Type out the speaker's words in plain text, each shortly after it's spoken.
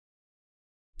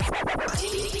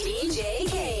DJ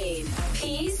Kaid.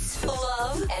 Peace,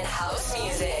 love, and house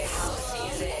music. House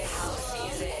music. House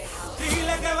music.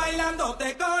 Dile que bailando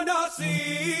te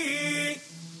conocí.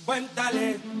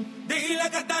 Cuéntale. Dile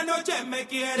que esta noche me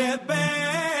quieres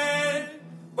ver.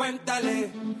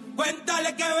 Cuéntale.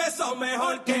 Cuéntale que beso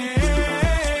mejor que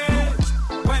él.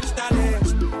 Cuéntale.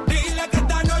 Dile que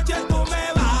esta noche tú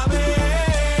me vas a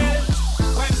ver.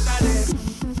 Cuéntale.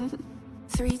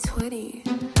 320.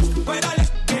 Cuéntale.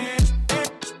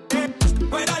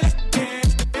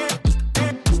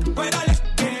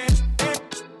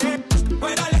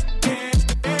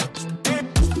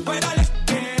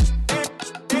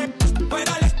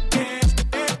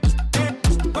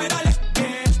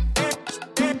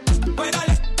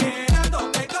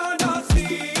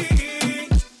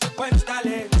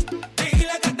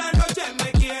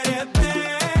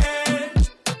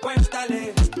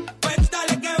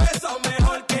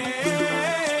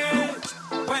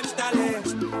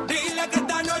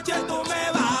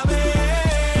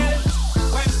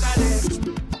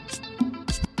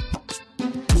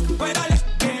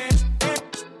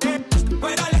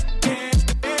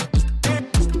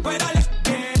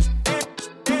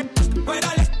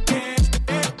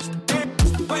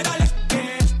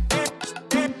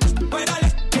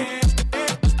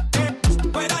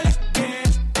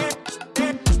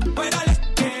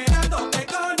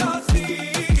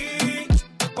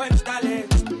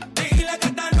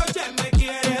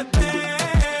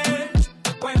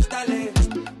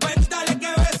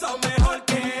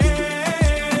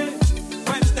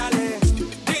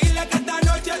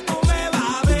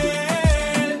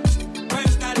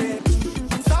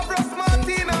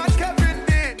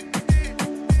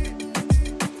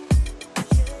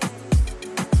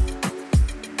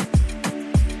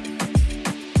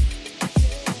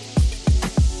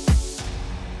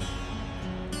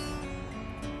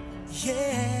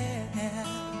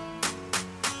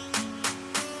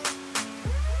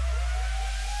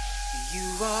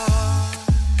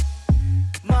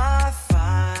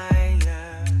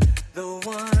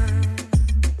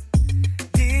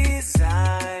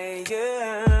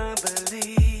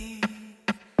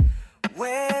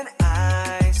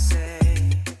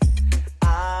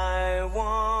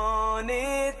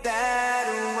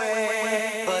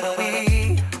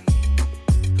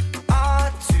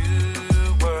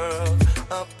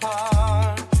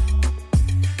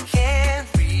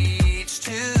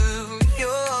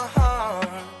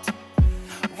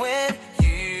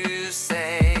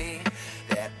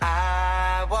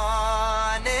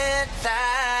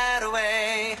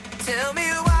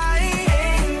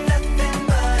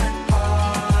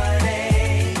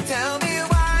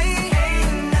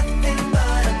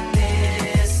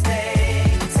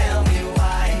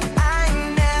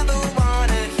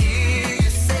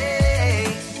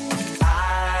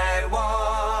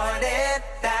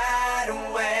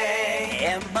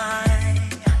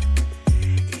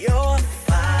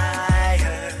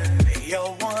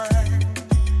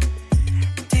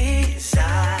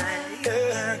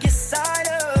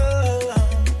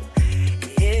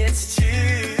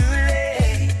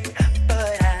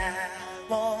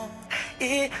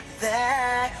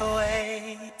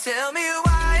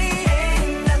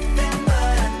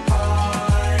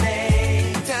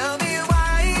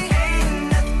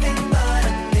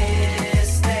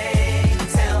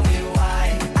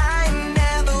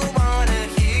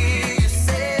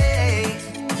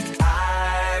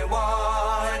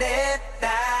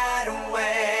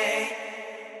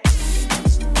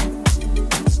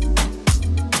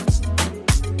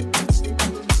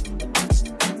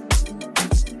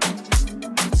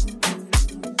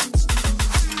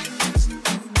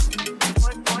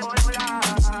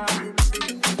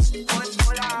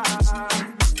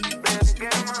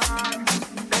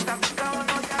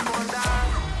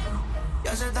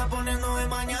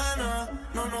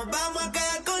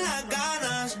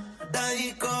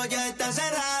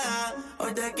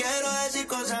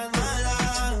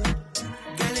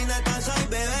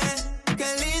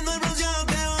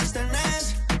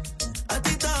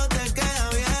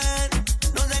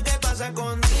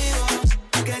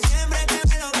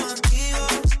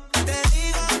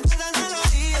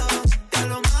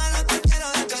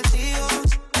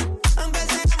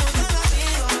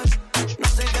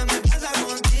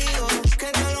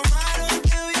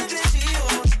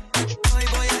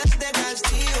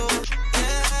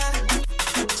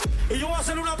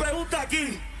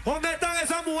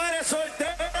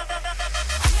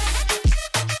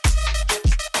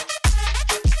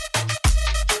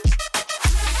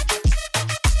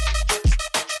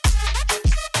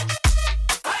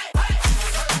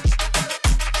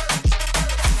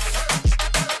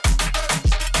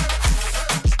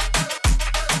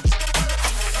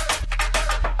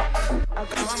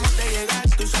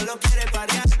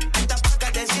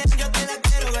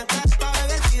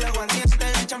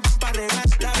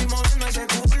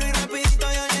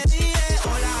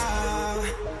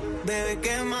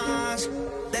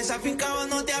 esa finca vos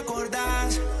no te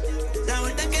acordás. La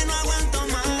vuelta es que no aguanto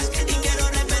más y quiero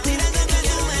repetir eso que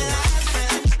tú me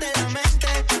das de la mente.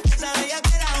 Sabía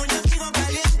que era un amigo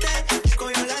caliente.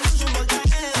 Cogió la luz un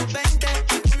voltaje de 220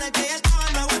 y con el que ya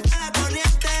estaba no aguanta la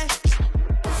corriente.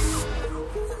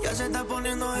 Ya se está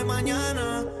poniendo de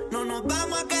mañana. No nos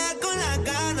vamos a quedar con las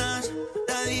ganas.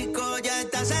 La disco ya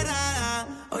está cerrada.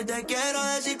 Hoy te quiero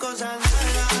decir cosas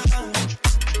raras.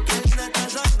 Qué linda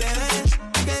estás hoy, bebé.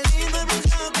 Qué lindo el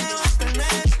museo que vas a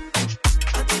tener.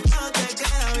 A ti todo te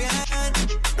queda bien.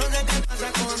 No sé qué pasa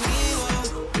conmigo,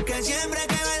 que siempre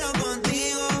que bailo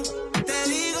contigo te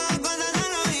digo cosas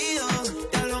al oído.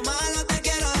 Y a lo malo te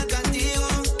quiero dar castigo,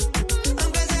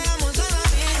 aunque seamos solo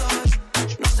amigos.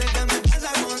 No sé qué me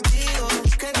pasa contigo,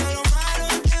 que todo lo malo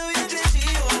te doy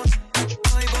agresivo.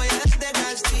 Hoy voy a darte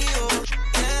castigo,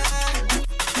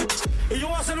 yeah. Y yo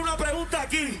voy a hacer una pregunta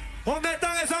aquí. ¿Dónde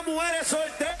están esas mujeres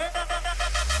solteras?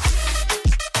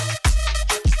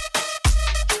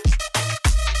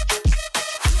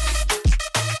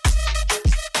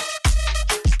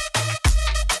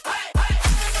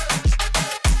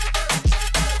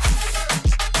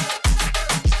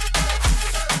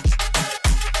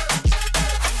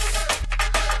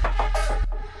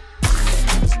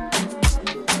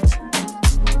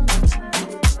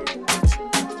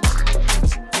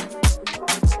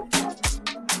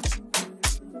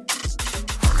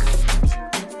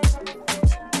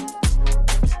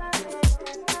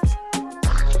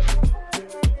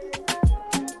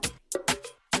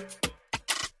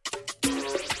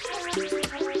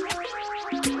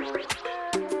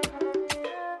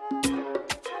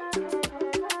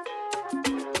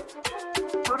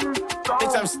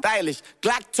 Bitch, I'm stylish.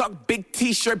 Glock talk, big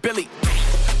t-shirt, Billy.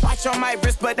 Watch on my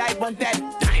wrist, but I want that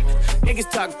diamond. Niggas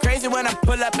talk crazy when I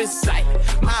pull up in sight.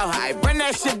 Mile high, run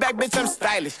that shit back, bitch, I'm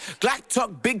stylish. Glock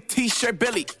talk, big t-shirt,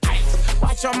 Billy.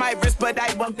 Watch on my wrist, but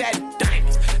I want that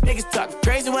diamond. Niggas talk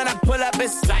crazy when I pull up in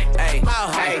sight.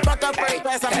 Mile high, fuck up first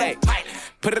class, I'm the pilot.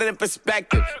 Put it in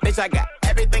perspective, bitch, I got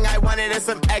everything I wanted and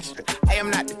some extra. I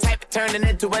am not the type of turning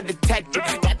into a detective.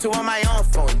 Got two on my own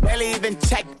phone, barely even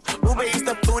check. Uber Eats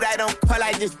the food I don't call,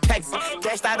 I just text.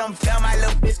 Guessed I don't feel my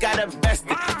little bitch got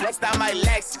invested. Flexed out my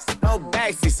Lexus, no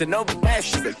backseat, so no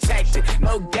message. Checked it,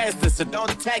 no gas, so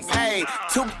don't text. Hey,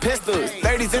 2 pistols,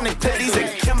 30s in the titties and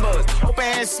Kimbos. Open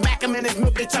hand, smack him in his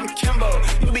mid, bitch, I'm Kimbo.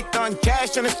 You be throwing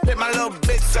cash on the spit, my little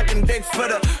bitch sucking dick for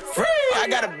the free. I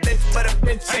got a bitch, but a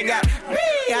bitch ain't got me.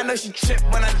 I know she trip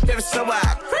when I dip, so I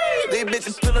free. These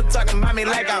bitches still talking about me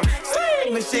like I'm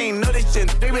sick. But she ain't know this shit.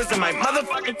 3 bits in my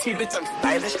motherfucking teeth, bitch, I'm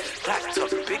stylish. Black talk,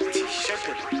 big t-shirt,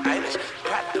 Billie Eilish.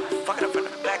 Black dude, fuck it up in the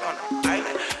back on the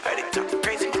island. Heard it talk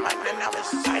crazy, my man, now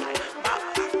it's silent.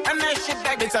 Run that shit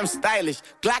back, bitch, I'm stylish.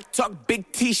 Black talk,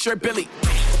 big t-shirt, Billy.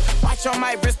 Watch on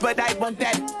my wrist, but I want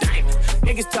that diamond.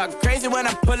 Niggas talk crazy when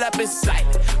I pull up in sight.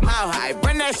 Mile high,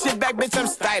 run that shit back, bitch, I'm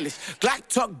stylish. Glock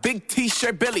talk, big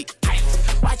t-shirt, Billy.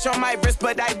 Watch on my wrist,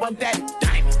 but I want that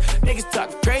diamond. Niggas talk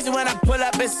crazy when I pull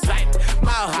up in sight.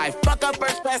 Mile high, fuck up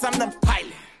first class, I'm the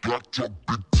pilot. Glock talk,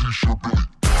 big t-shirt, Billy.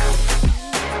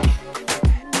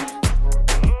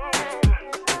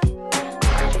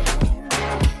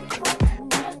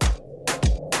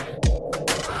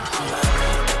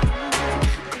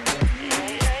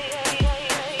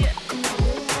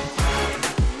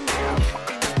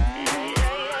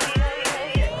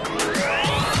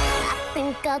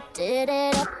 I did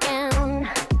it again.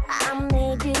 I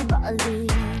made you believe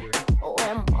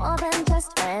we're more than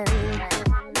just friends.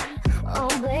 Oh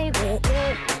baby,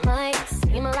 it might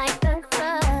seem like a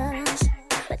crush,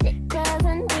 but it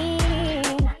doesn't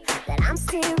mean that I'm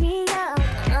serious.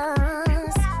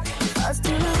 'Cause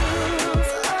to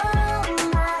lose all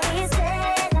my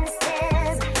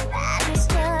senses, that is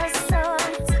just so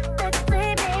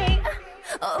typically me.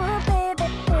 Oh baby,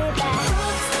 baby,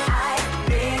 I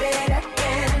did it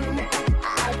again.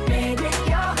 I made it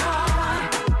your heart,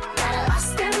 got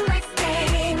lost in my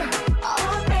game.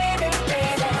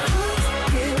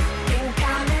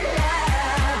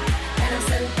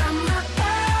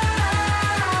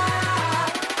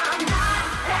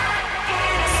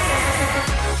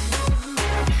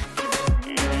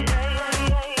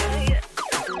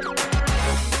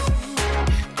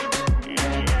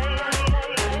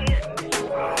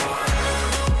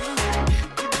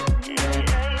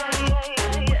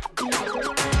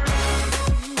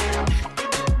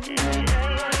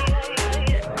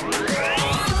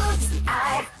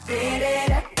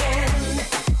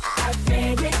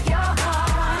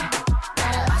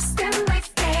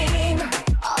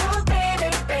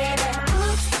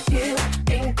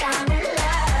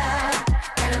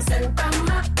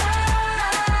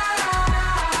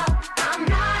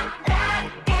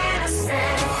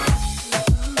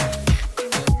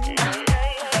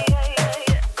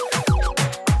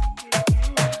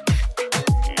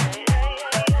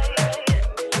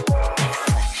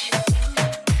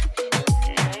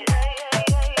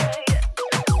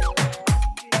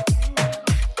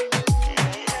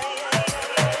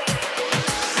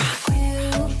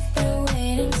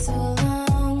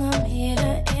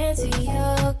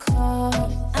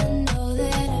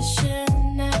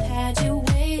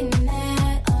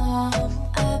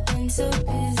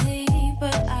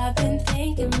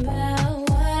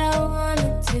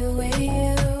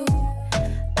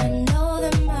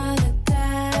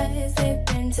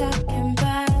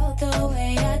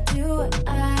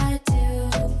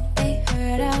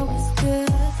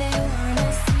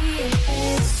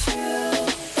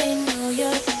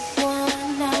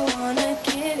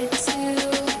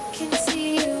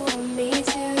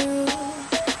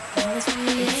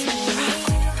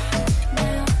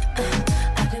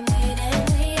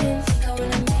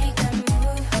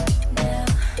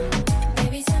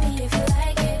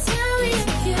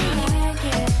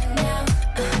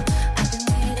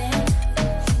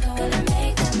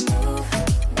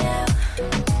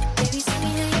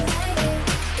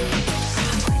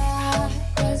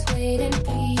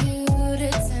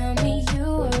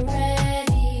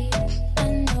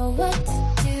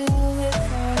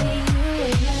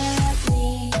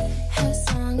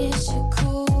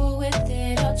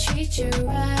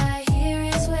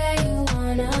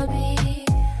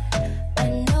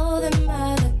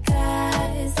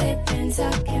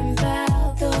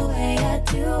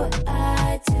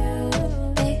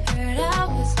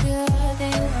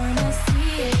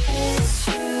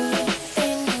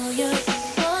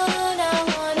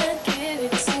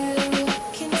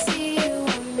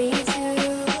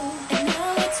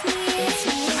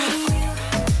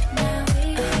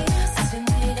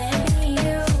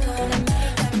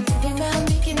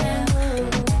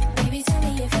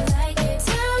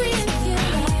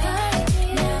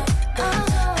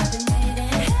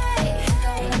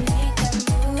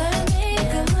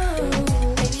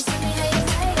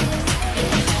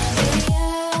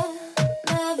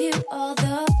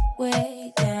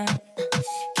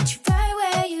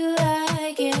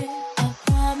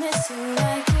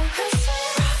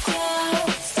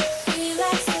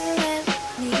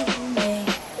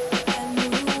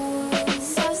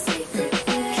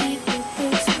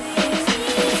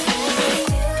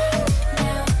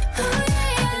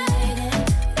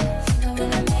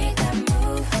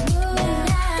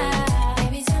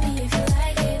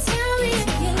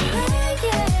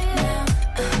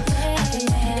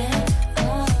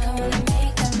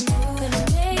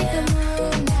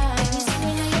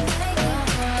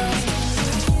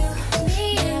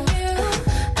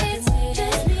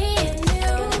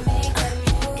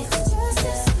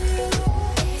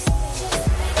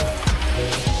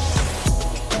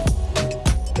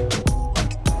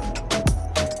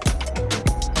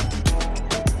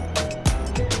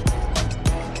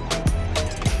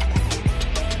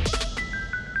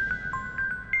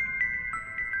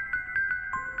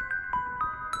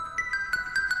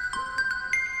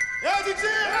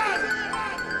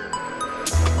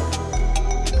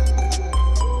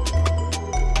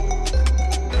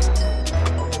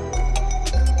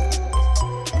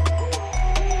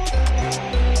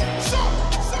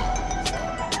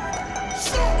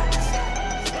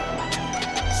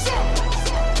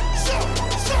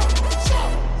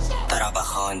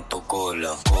 en tu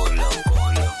culo, culo,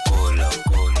 culo, culo,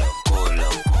 culo, culo,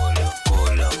 culo,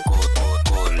 culo,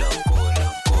 culo, culo,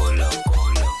 culo,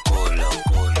 culo, culo,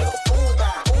 culo, puta,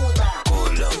 puta,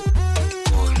 culo,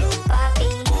 culo, papi,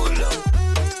 culo,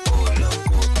 culo,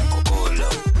 culo,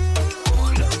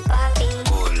 culo, papi,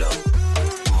 culo,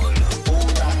 culo,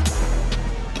 puta.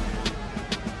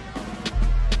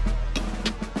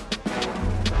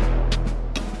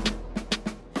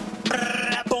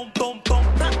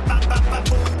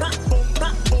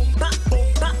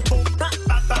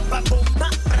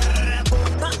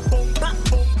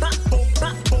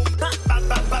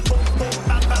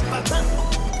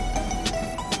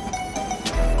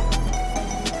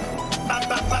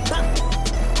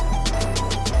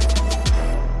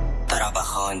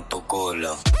 Trabajo en tu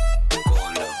culo,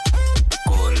 culo,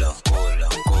 culo, culo, culo,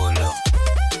 culo,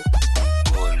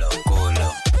 culo,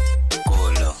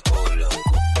 culo, culo,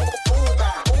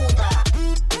 puta, puta,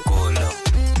 culo,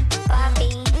 papi,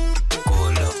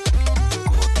 culo,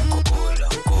 culo,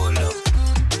 culo,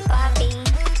 papi,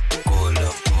 culo,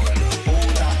 culo,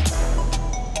 puta.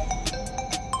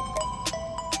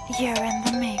 You're in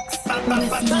the mix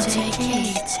with DJ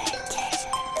Kaid.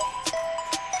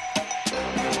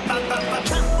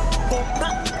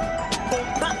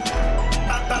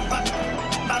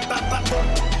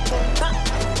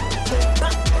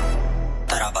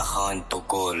 Trabajo en tu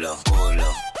culo, culo,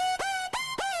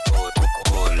 culo,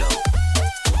 culo, culo,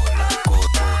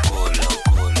 culo, culo,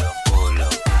 culo,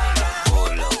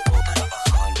 culo,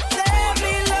 trabajo en tu culo. Let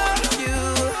me love you.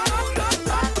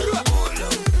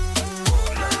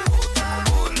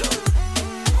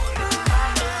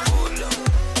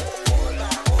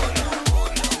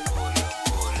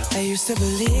 I used to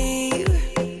believe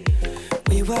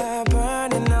we were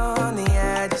burning on the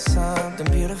edge of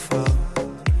something beautiful,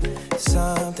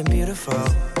 something beautiful.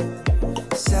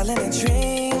 Selling a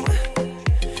dream,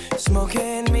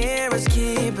 smoking mirrors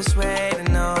keep us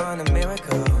waiting on a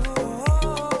miracle,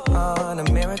 on a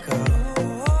miracle.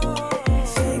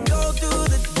 Say go through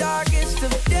the darkest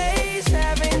of days,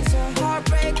 having to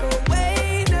heartbreak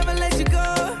away. Never let you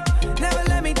go, never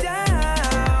let me down.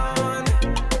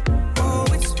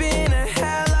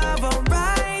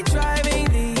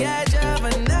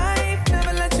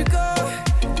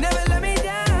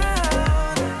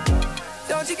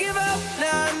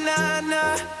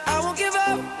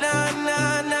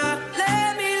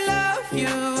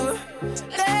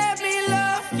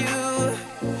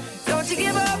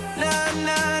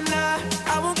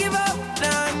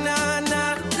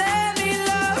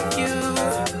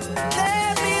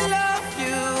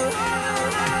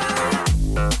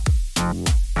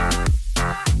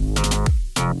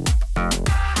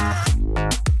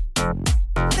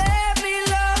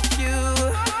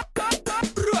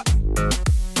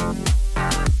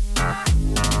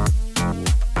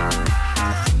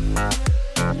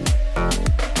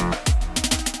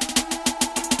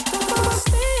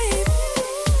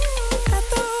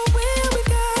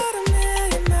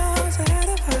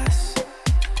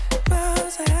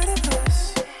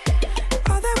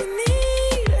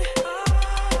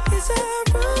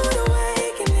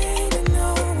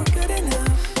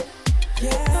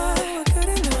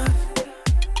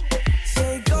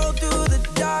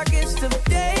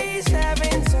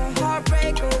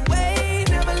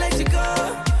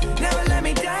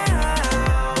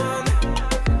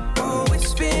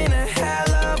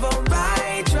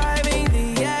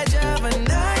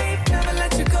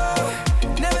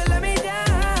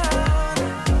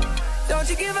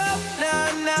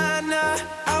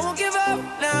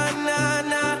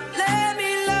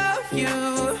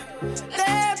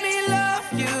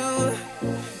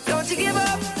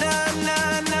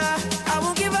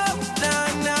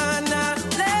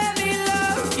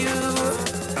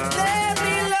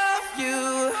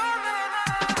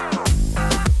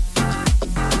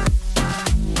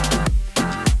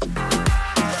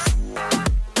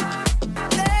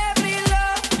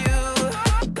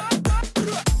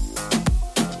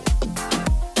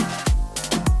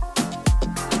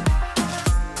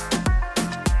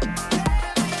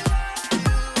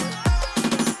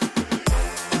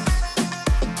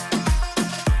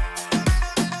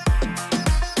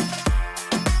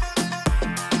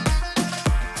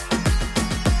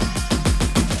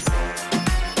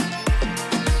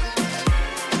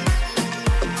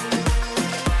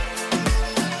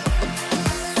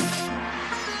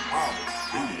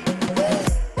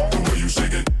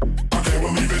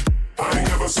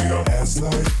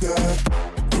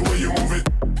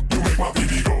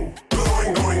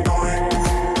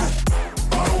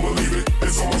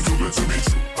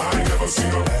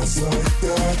 Ass like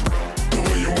that. The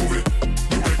way you move it,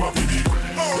 you make my baby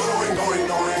going, going,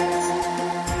 going.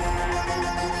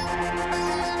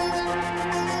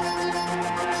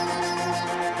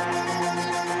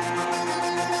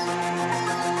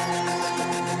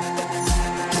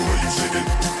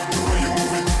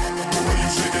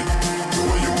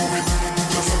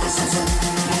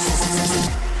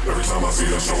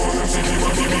 show on MTV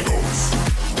where TV goes.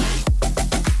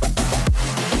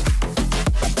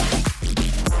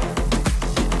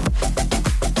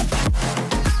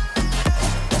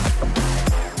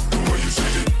 The way you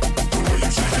shake it, the way you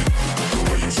shake it, the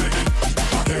way you shake it,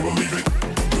 I can't believe it.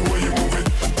 The way you move it,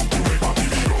 you make my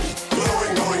TV go.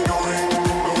 Going, going, going.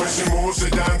 The way she moves, she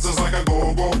dances like a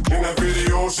go-go. In that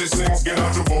video, she sings, get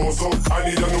out your balls. So I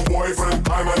need a new boyfriend.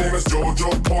 Hi, my name is Jojo.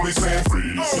 Police saying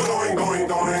freeze. Going, going,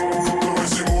 going. The way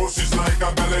she moves, she's like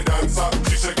a belly dancer.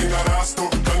 She's shaking that ass to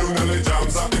the new Nelly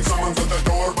jams. I think someone's at the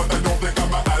door, but I don't think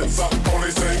I'm an answer.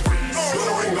 Police saying freeze.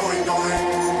 Going, going, going.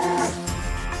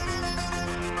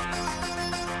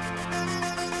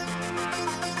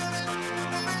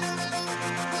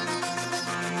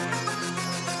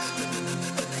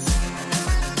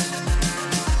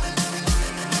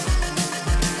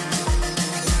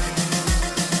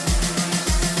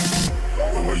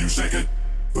 The way you shake it,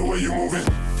 the way you move it,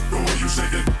 the way you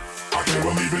shake it, I can't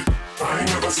believe it. I ain't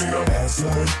never seen a ass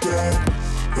like that.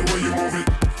 The way you move it,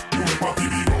 you make my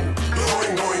PB go.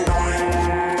 Going, going, going.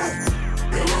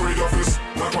 Hillary Duff is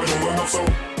not quite old enough, so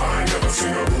I ain't never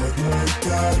seen a butt like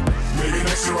that. Maybe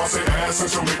next year I'll say ass and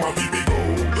she'll make my PB go.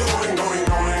 Going, going,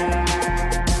 going.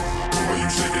 The way you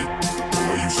shake it, the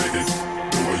way you shake it,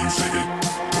 the way you shake it,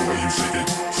 the way you shake it,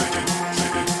 shake it,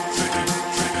 shake it, shake it,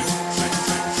 shake it, shake it, shake it,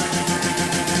 shake it,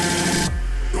 shake it.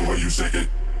 The way you shake it,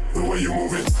 the way you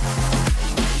move it.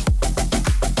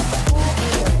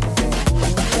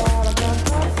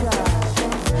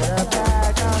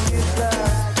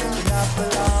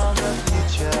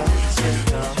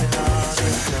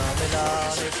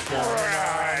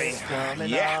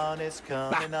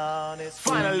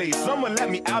 Finally, someone let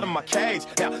me out of my cage.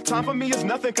 Now, time for me is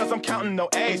nothing cause I'm counting no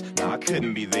age. Nah, I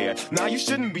couldn't be there. Nah, you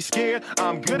shouldn't be scared.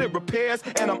 I'm good at repairs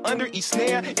and I'm under each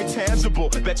snare. Intangible,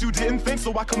 bet you didn't think,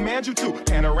 so I command you to.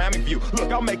 Panoramic view,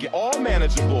 look, I'll make it all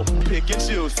manageable. Pick and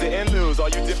choose, sit and lose, all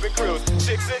you different crews.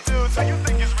 Chicks and dudes, how you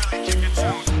think it's really kicking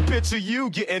tunes? Picture you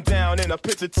getting down in a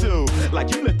picture too,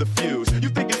 like you lit the fuse. You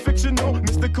think it's fictional,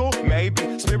 mystical,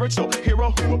 maybe spiritual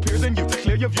hero who appears in you to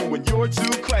clear your view when you're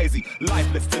too crazy.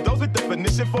 Lifeless to those, a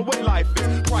definition for what life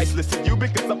is. Priceless to you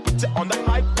because I put you on the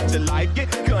hype. You like it?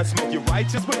 Gun smoke, you're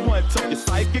righteous with one toe. You're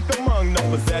psychic among, no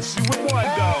possess you with one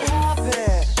go.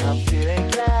 Happy, I'm feeling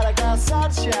glad I got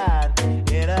sunshine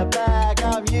in a bag.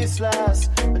 I'm useless,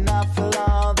 but not for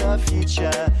long. The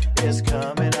future is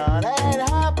coming on. Ain't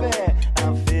happy,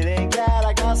 I'm feeling glad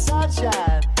I got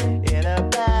sunshine in a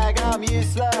bag. I'm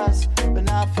useless, but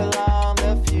not for long.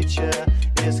 The future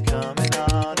is coming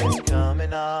on. It's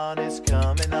coming on. It's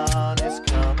coming on. It's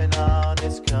coming on.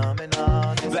 It's coming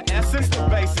on. The essence, the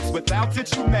basics, without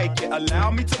it you make it.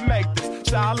 Allow me to make this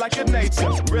child like a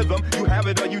nature rhythm. You have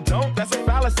it or you don't, that's a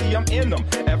fallacy, I'm in them.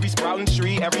 Every sprouting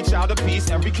tree, every child of peace,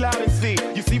 every cloud and sea.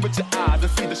 You see with your eyes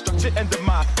and see destruction and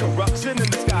demise. Corruption in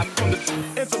the sky from the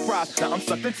enterprise. Now I'm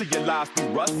sucked into your lies through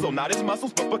rust, so not his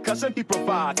muscles but percussion he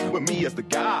provides. With me as the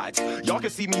guide, y'all can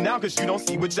see me now cause you don't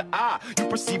see with your eye. You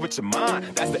perceive with your mind,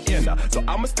 that's the inner. So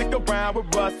I'ma stick around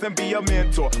with Russ and be a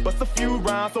mentor. Bust a few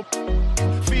rhymes, so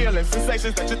feeling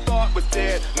sensations that you thought was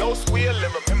dead. No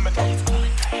squealing, remember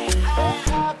I'm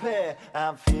happy,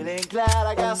 I'm feeling glad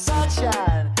I got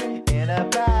sunshine in a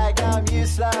bag. I'm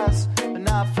useless, but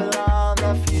not for long.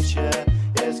 The future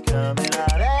is coming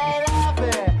on. Ain't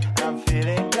happy, I'm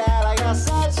feeling glad I got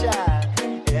sunshine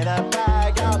in a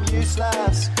bag. I'm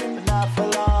useless, but not for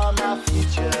long. My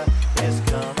future is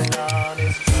coming on.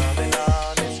 It's coming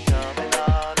on. It's coming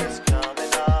on. It's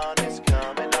coming on. It's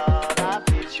coming on. My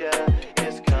future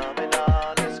is coming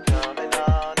on. It's coming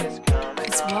on. It's coming on.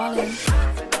 It's rolling.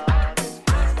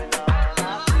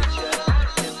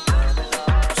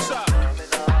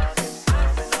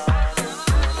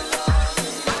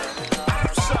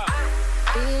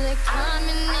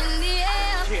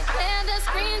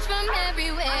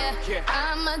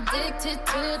 I'm addicted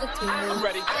to the thrill.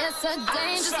 It's a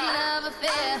dangerous love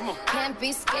affair. Can't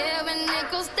be scared when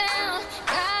it goes down.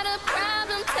 Got a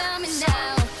problem? Tell me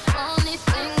now. Only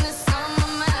thing that's on my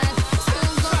mind is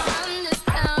who's gonna run this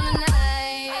town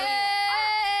tonight.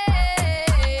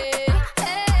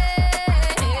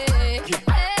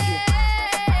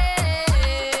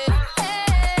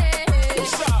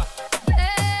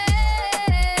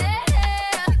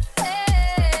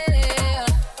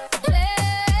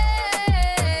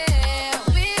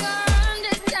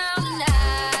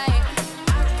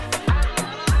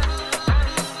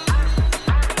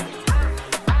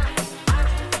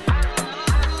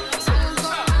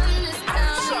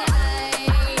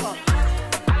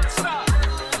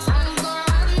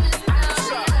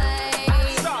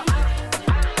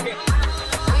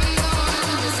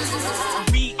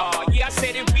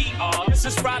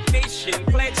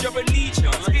 your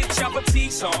religion. Get your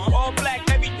petite on, all black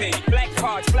everything. Black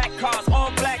cars,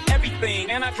 all black everything.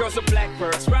 And our girls are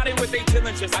blackbirds, riding with their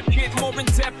diligence. I get more in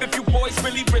depth if you boys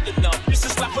really rhythm up. This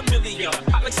is not familiar,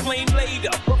 I'll explain later.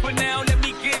 But for now, let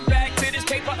me get back to this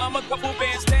paper. I'm a couple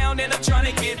bands down and I'm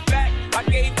trying to get back. I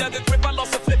gave Doug a grip, I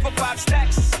lost a flip for 5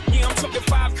 stacks. Yeah, I'm talking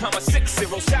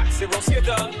 5,6 shot zeros. Here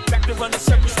the back to run the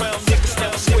circles round, niggas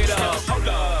never swear to her. Hold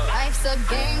up. Life's a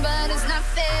game, but it's not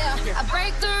fair. I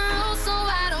break the rules, so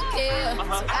I don't care.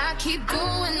 So I keep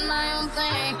doing my own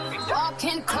thing.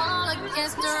 Walking call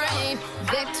against the rain.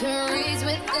 Victories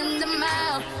within the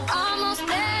mile. Almost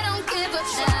there, don't give a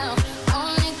damn.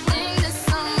 Only thing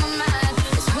that's on my mind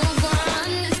is who's gonna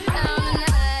run this town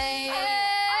tonight.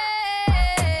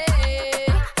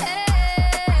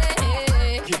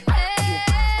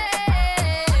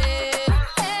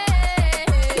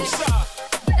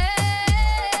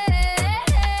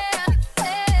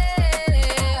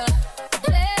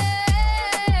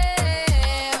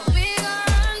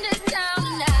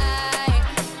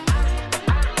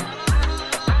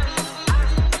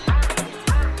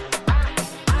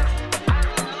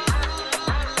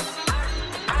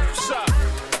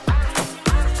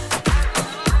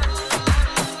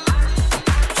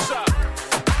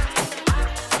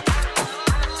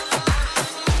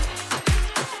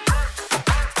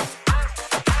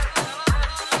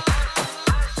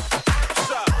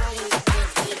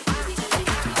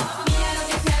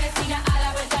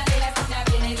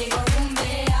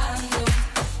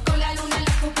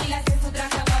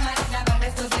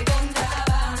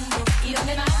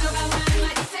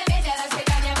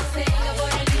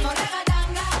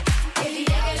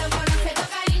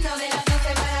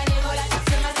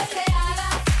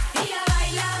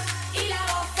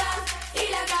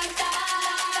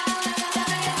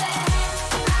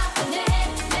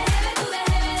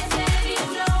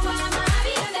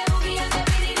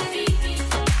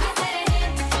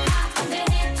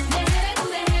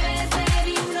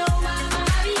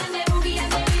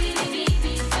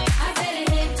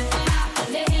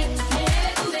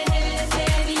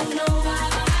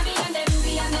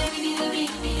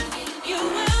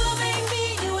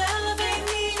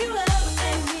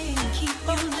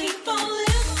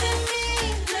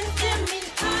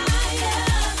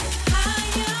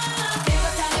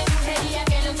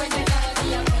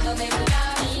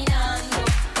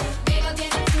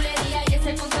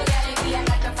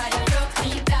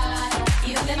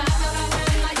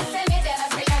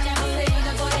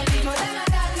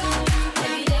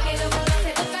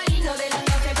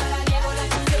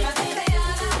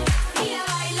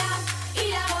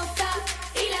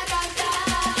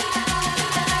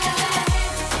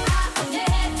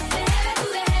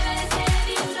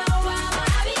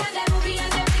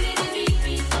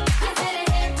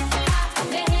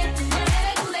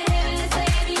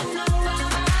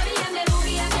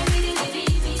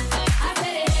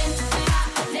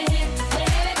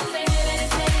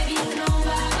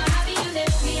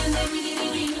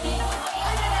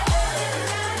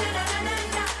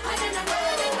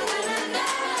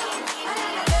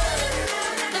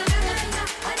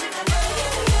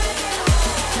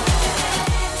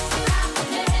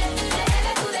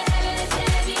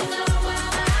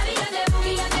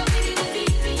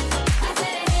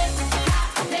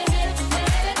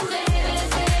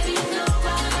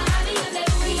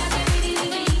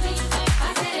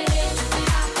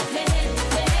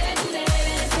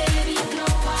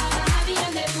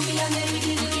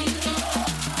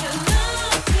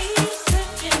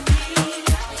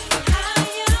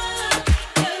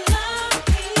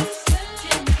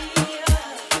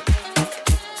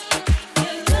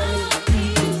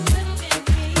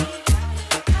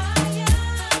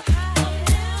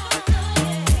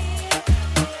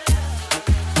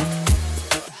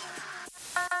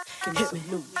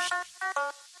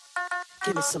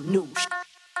 Give me some new.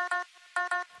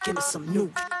 Give me some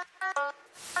new.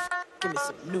 Give me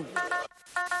some new.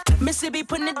 Mississippi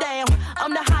putting it down.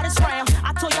 I'm the hottest round.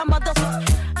 I told y'all mother,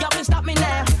 y'all can stop me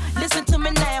now. Listen to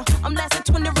me now. I'm lasting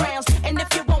 20 rounds. And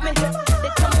if you want me, then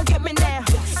come on get me now.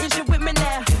 Is you with me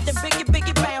now? Then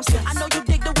biggie bounce. I know you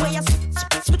dig the way I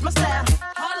switch my style.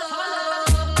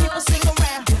 People sing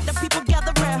around. Now people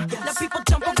gather round. Now people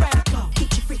jump around.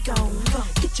 Get your freak on.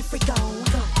 Get your freak on.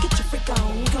 Get your freak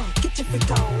on. Get your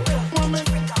freak on. Woman.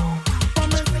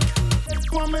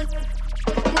 Woman. Woman.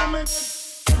 Woman.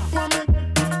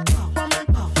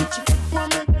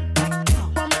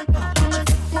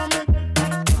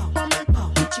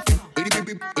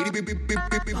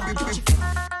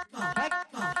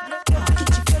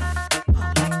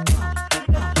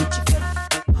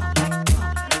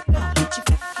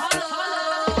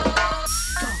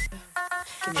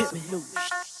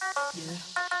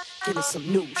 me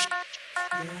some new shit.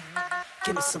 Yeah.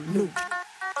 Give me some new.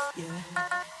 Yeah.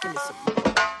 Give me some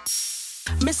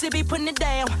new. Mississippi putting it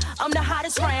down. I'm the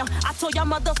hottest round. I told y'all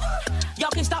mother,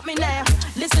 y'all can't stop me now.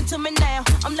 Listen to me now.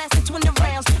 I'm lasting 20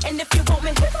 rounds. And if you want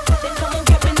me, then come on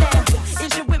get me now.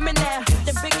 Is you with me now?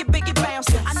 Then biggie bounce.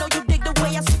 I know you dig the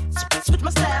way I switch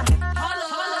my style.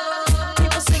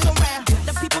 People sing around.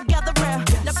 The people gather round.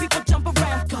 The people jump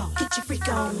around. Go, get your freak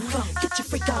on. Go, get your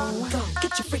freak on. Go,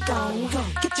 get your freak on. Go,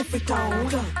 get your freak on.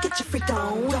 Go, get your freak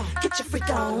on. Go, get your freak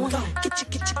on. Go, get your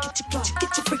freak on. Go,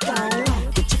 get your freak on. Go,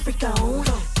 get your freak on. Go, get your freak on.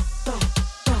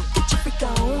 Go, get your freak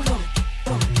on.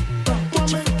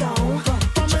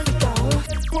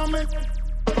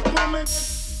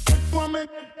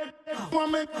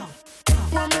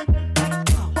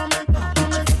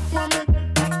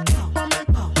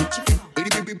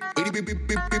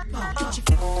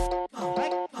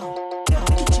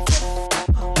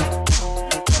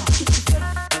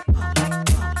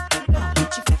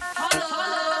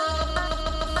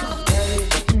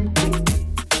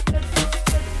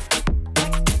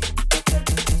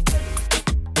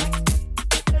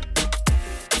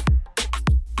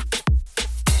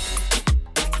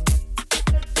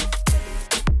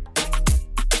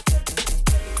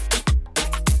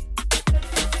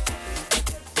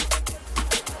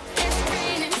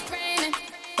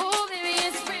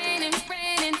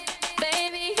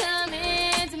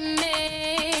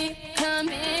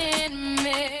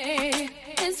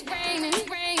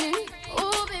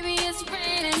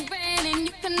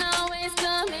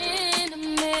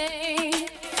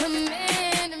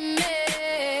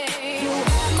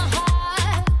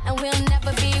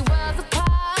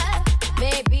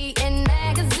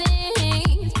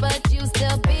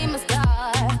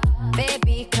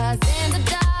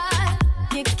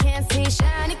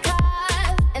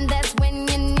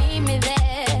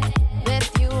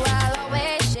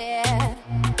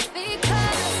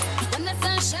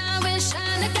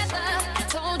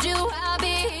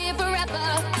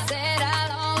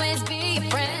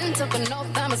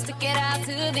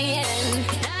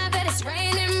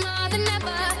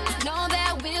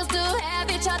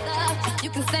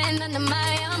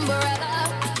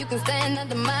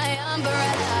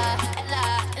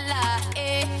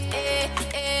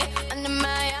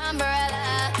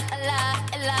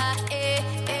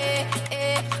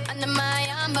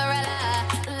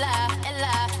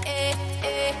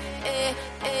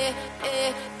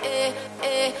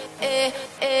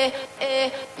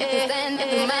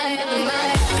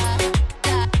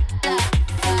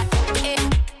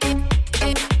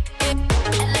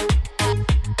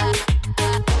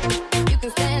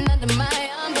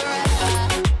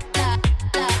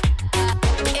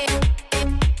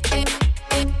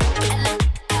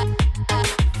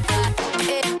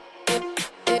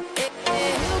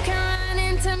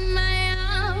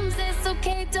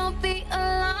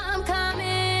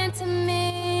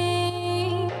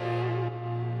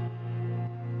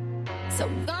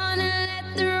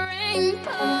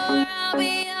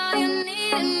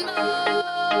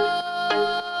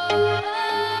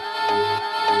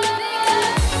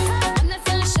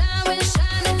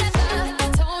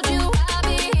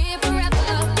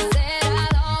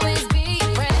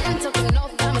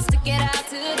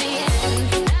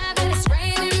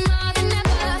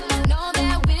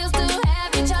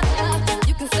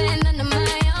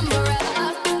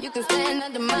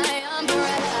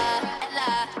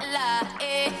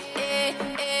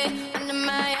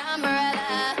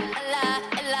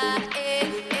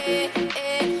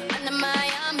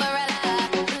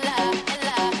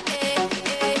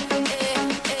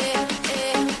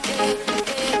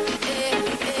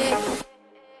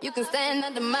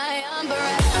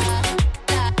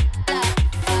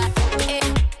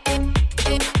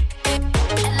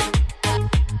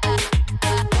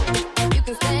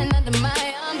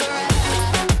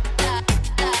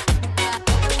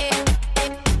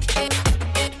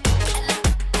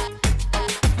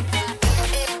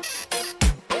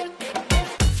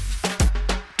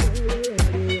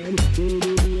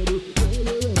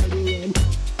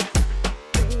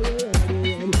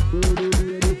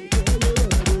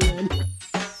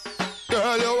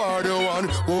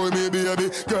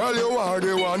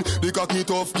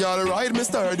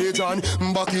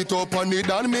 Back it up on it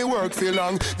and me work feel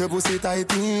long. Your pussy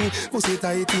tighty, pussy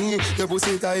tighty, your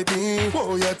pussy tighty.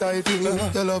 Oh, you tighty.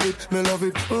 You love it, me love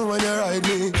it. Oh, when you ride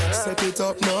me, set it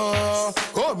up now.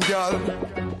 Come,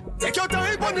 girl. Take your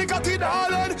time on the cocky,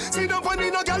 darling. Sit down on the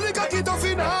no girl, the cocky tough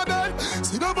in her bed.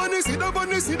 Sit down on the, sit down on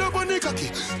the, sit down on the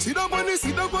cocky. Sit down on the,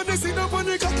 sit down on the, sit down on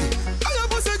the cocky. I your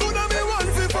pussy good and me want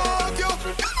to fuck you.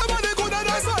 Your body good and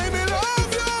that's why me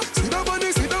love you. Sit down on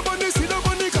the, sit down on the, sit down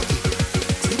on the cocky.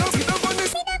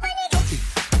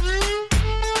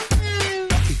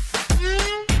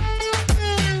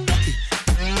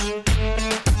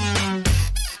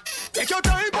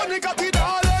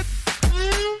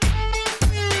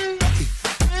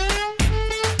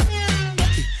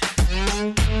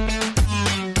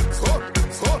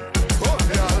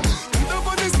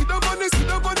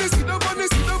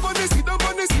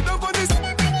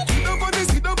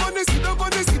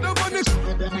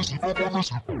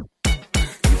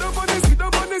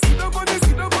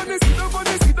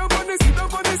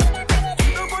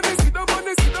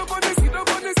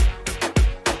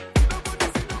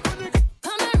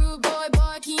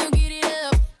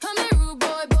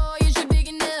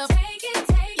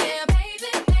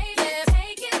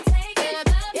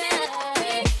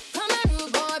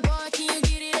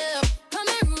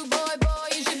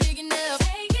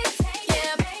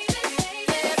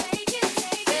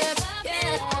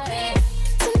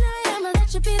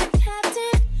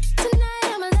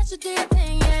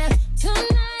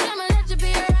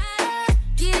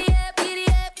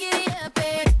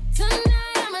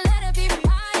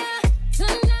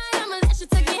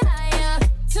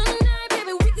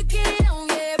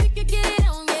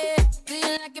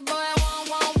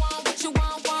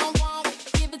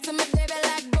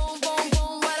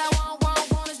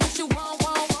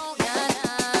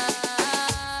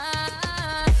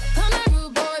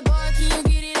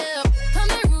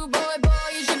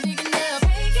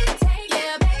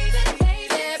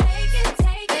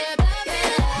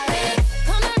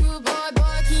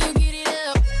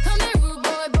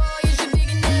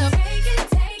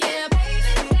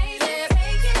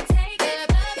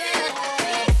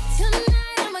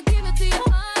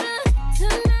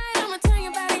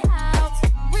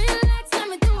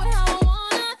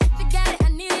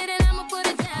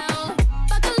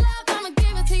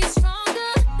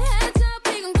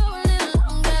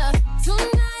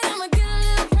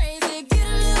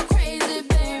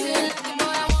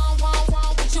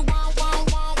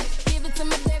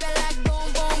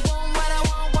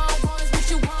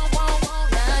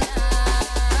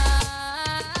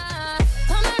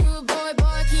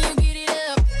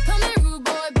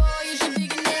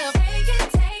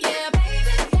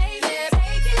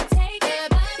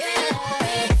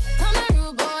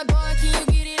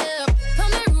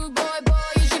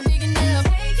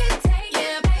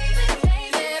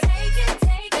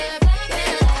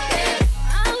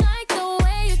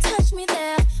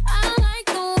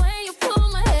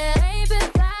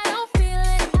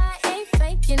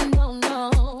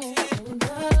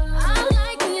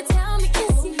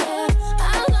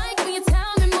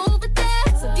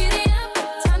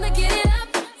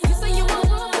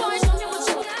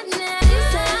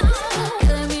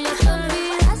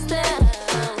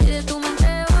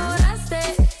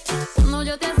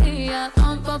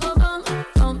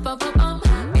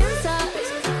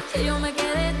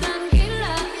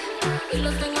 y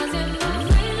los tengo haciendo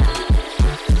bailar.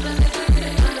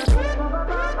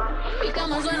 Mi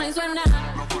cama suena y suena.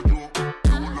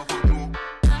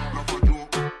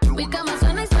 Mi cama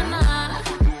suena y suena.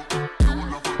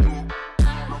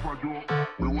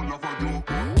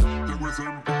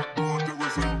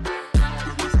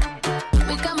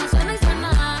 Mi cama suena y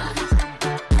suena.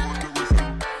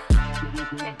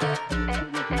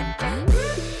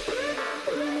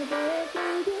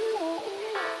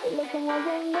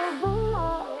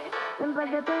 Siempre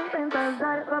que tú intentas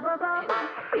dar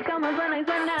mi cama suena y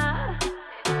suena.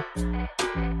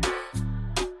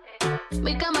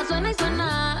 Mi cama suena y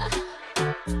suena.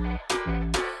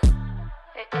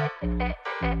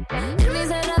 En mi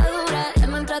cerradura ya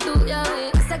no entra tu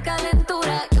llave. Esa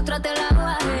calentura que otra te la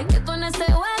baje. Que tú en este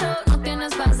vuelo no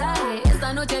tienes pasaje.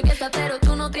 Esta noche fiesta pero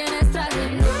tú no tienes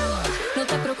traje. No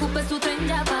te preocupes, tu tren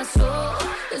ya pasó.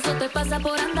 Eso te pasa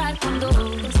por andar con dos.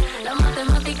 La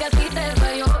matemática a ti te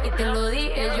falló y te lo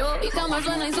dije yo. Mi cama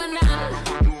suena y suena.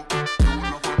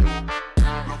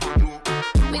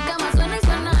 Mi cama suena y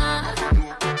suena.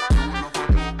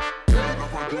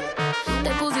 Te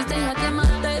pusiste en jaque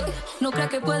mate. No creas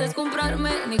que puedes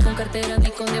comprarme ni con cartera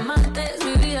ni con diamantes.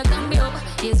 Mi vida cambió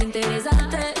y es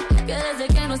interesante que desde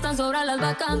que no están sobran las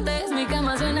vacantes. Mi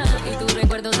cama suena y tu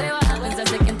recuerdo se va.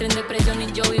 Pensaste que entré en depresión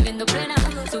y yo viviendo plena.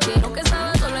 Supieron que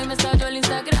estaba sola y me estalló el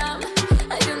Instagram.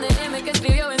 Hay un DM que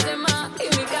escribió Benzema y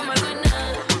mi cama suena.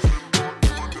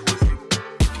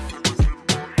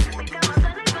 Mi cama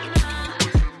suena y suena.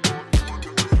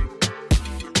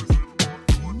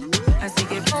 Así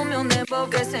que ponme un dembow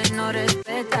que se no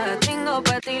respeta. Tengo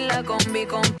pa' ti la combi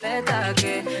completa.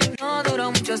 Que no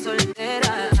duró mucho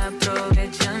soltera.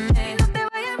 Aprovechame. No te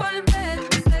vayas a volver.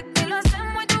 Sé que lo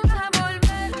hacemos y tú vas a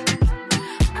volver.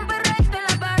 Un perreíto en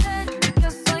la pared. Yo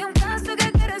soy un caso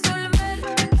que quieres resolver.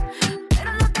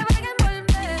 Pero no te vayas a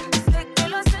volver. Sé que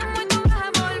lo hacemos y tú vas a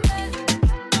volver.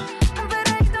 Un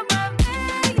perreíto pa'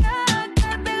 bella.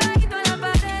 Quedar pegadito a la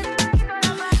pared.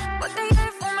 Botella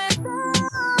de fumetón.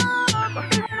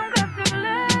 Contigo nunca te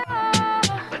leo.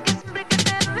 Porque siempre que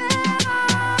te veo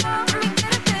me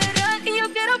quieres esperar y yo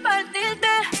quiero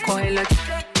partirte. Coge la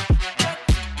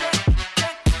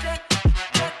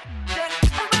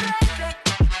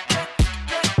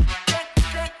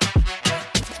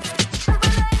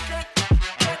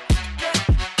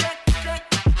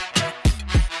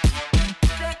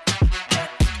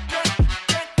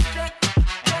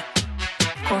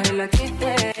coge la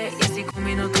quite y así con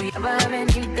minutos ya vas a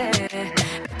venirte.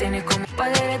 Me tienes como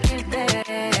para derretirte.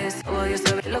 Odio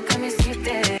saber lo que me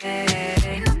hiciste.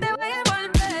 No te vayas a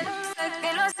volver. Sé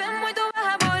que lo hacemos y tú vas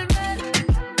a volver.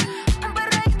 Un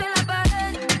perreíto en la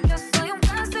pared. Yo soy un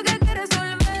caso que quieres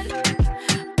resolver.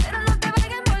 Pero no te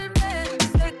vayas a volver.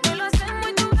 Sé que lo hacemos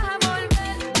y tú vas a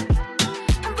volver.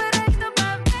 Un perreíto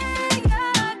pa' bella.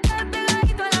 Quedar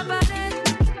pegadito a la pared.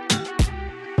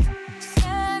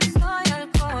 Sexo y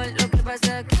alcohol. Lo que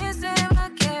pasa es que se va a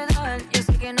quedar. Yo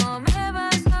sé que no me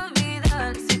vas a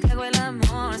olvidar. Si te hago el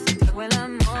amor, si te hago el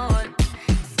amor.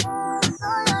 Sexo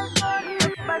y alcohol. Lo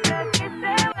que pasa es que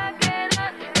se va a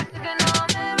quedar. Yo sé que no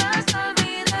me vas a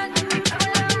olvidar. Si te hago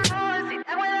el amor, si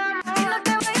te hago el amor. Y no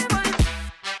te voy a volver.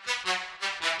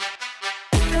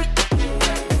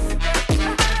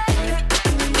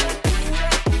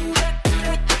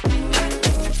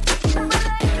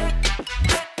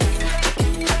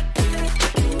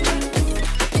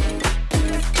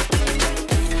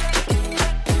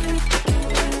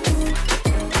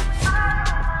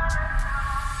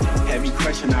 Had me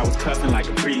crushing, I was cuffing like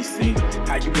a precinct.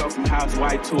 How you go from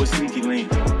housewife to a sneaky link?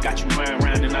 Got you running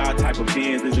around in all type of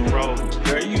Benz's and Rolls.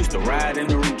 Girl, you used to ride in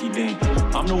the rookie dink.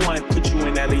 I'm the one put you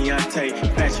in that Leontay.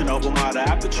 Fashion over model,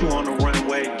 I put you on the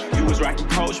runway. You was rocking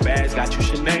Coach bags, got you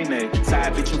Sinead.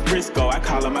 Side bitch in Frisco, I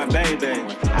call her my baby.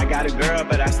 I got a girl,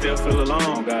 but I still feel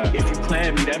alone. If you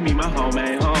plan me, that mean my home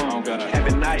ain't home.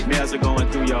 Having nightmares are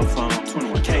going through your phone.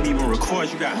 21 can't even record,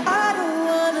 you got. I don't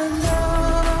wanna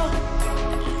know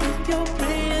if you're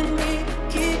playing me,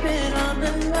 keep it on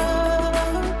the low.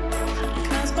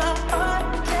 'Cause my heart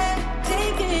can't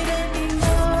take it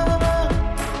anymore.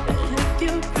 And if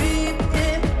you breathe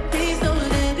it, please don't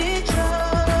let it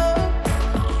show.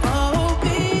 Oh,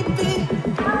 baby.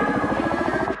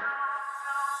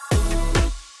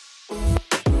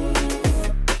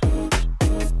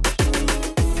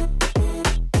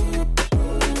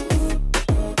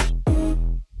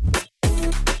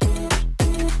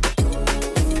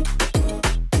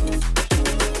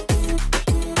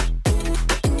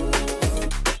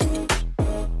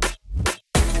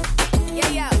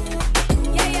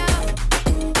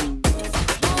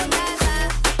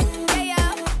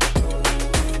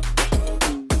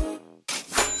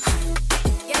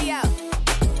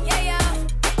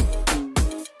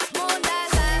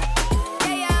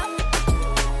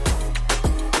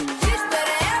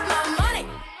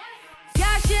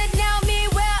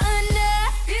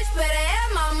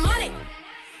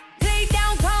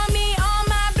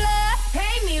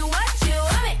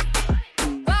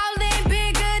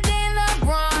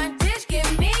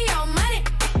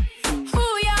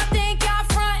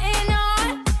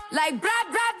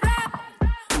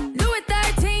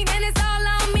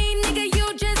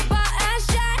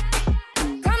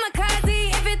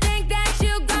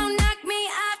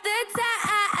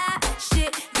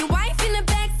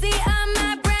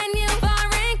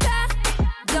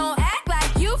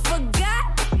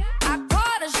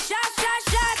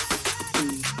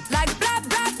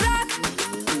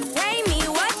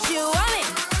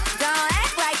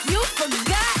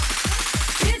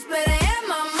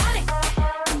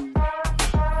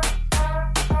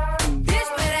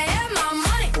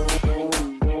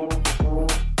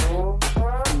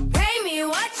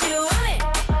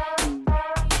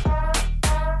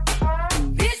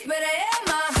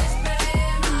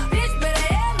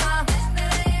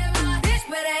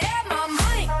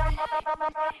 Bitch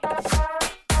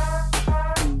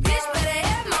better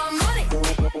have my money.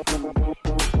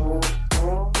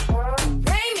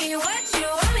 Pay me what you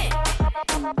want me.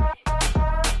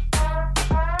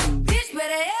 Bitch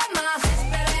better have my.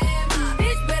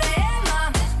 Bitch better have my.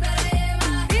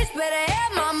 Bitch better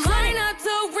have my money. Turn up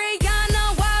to Rihanna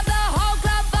while the whole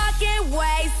club fucking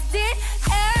wasted.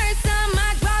 Every time I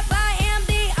drop, I am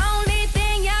the only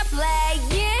thing y'all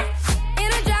playing. In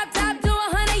a drop top to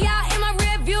 100, y'all in my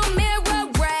rearview mirror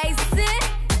racing.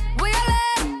 Where y'all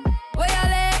at? Where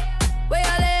y'all at? Where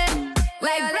y'all at?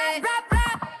 Like blah, blah,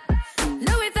 blah.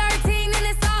 Louis 13 and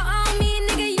it's all on me,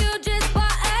 nigga, you just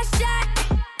bought a shot.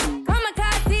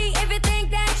 Kamikaze, if you think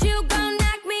that you gon'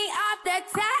 knock me off the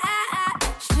top.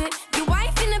 Shit, your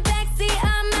wife in the backseat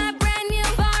of my brand new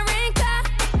foreign car.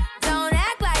 Don't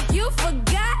act like you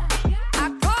forgot. I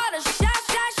called a shot.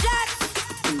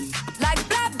 Like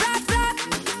blah, blah, blah.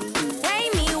 Pay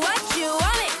me what you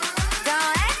want me.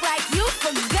 Don't act like you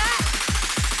forgot.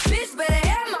 Bitch better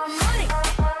have my money.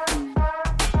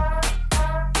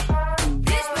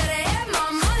 Bitch better have my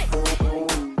money.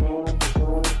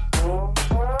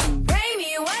 Pay me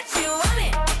what you want me.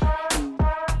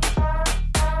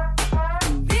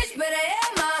 Bitch better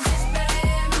have my.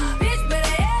 Bitch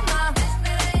better have my.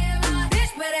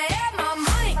 Bitch better have my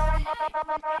money.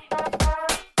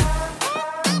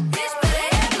 Bitch better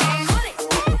have my money.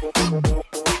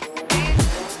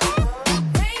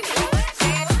 Pay me what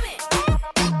you want me.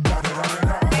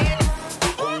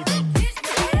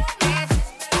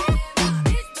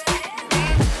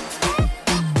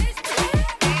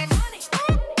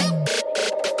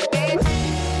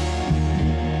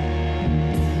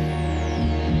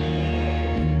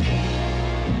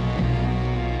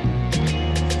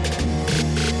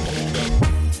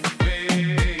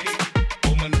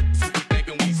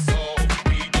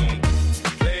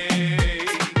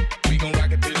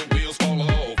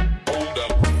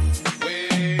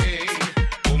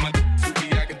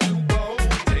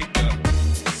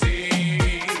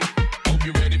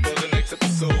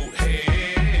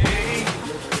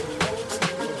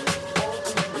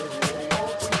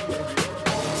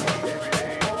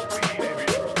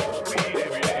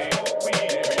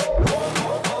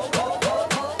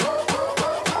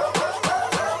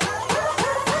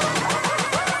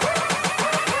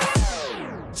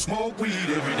 Smoke weed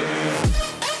every day.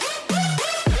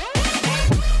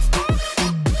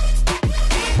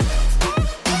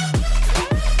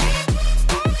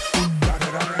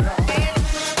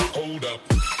 Hold up.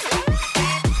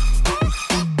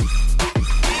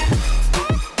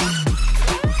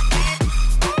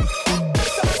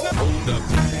 Hold up.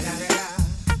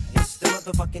 It's the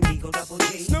motherfucking Eagle Double G.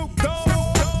 Snoop Dogg.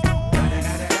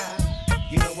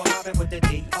 You know I'm mobbing with the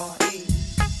D.R.E.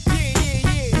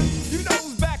 Yeah. You know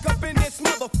who's back up in this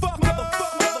motherfucker.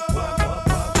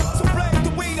 So play the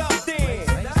weed up then.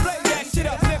 Play that shit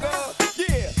up, nigga.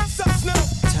 Yeah. Sup, Snoop?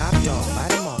 Top dog,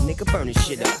 light 'em off, nigga, burn this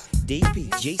shit up.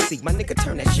 DPGC, my nigga,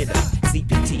 turn that shit up.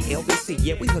 CPT, LBC,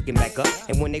 yeah, we hooking back up.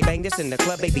 And when they bang this in the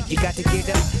club, baby, you got to get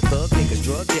up. Thug niggas,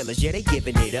 drug dealers, yeah, they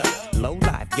giving it up. Low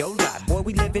life, yo life, boy,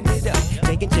 we living it up.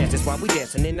 Taking chances while we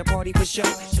dancing in the party for sure.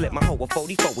 Slip my hoe a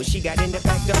 44 when she got in the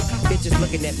back door. Bitches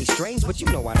looking at me strange, but you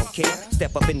know I don't care.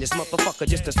 Step up in this motherfucker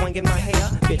just to swing in my hair.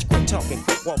 Bitch, quit talking,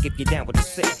 quick walk if you down with the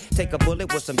sick. Take a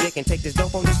bullet with some dick and take this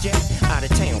dope on this jet. Out of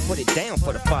town, put it down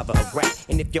for the father of rap.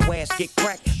 And if your ass get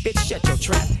cracked, bitch, shut your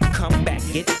trap. Come back,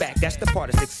 get back, that's the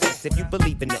part of success. If you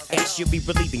believe in the S, you'll be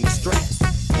relieving the stress.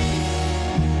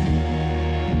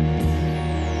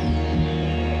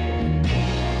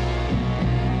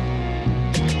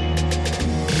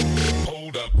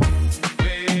 Hold up.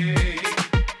 Wait.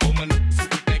 Oh, my niggas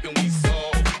thinking we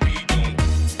soft. We gon'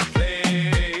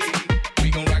 play. We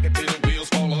gon' rock it till the wheels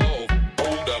fall off.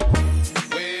 Hold up.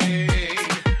 Wait.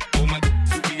 Oh, my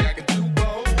niggas I can do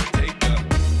both. Take a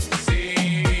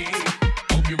seat.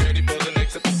 Hope you're ready for the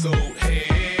next episode. Hey.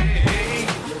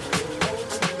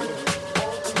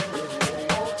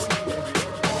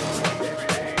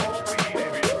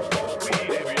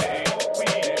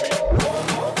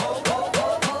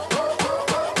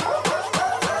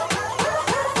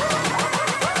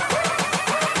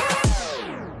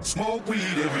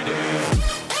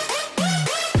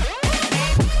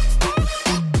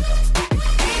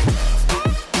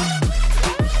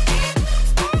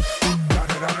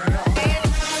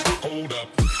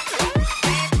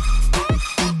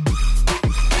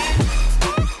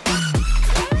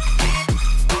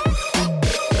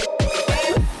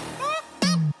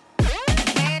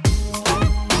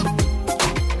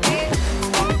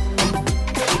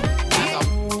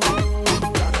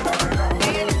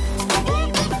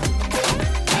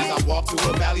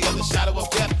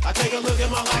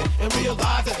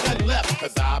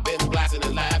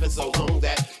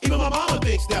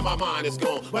 my mind is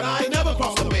gone. But I ain't never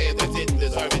crossed a man that didn't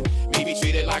deserve it. Me be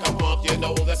treated like a punk, you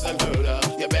know that's unheard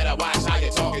of. You better watch how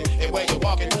you're talking and where you're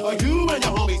walking, or you and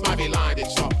your homies might be lined in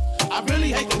chalk. I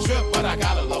really hate the trip, but I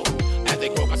gotta low. As they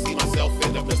croak, I see myself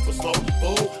in the pistol smoke.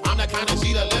 Fool, I'm the kind of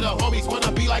cheater little homies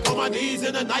wanna be like on my knees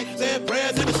in the night, saying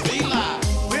prayers in the street light.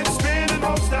 Been spinning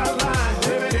most our lines,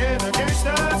 living in a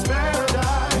gangster's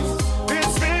paradise. Been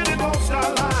spinning most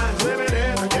our lines, living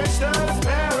in a gangster's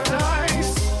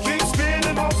paradise. Keep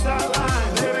spinning most our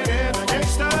lines, living in a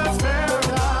gangster's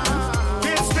paradise.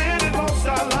 Keep spinning most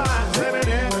our lines, living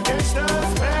in a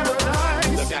gangster's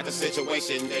paradise. Look at the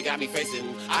situation they got me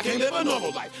facing. I can't live a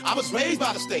normal life. I was raised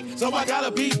by the state, so I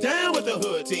gotta be down with the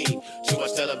hood team. Too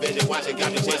much television watching,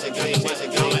 got me chasing.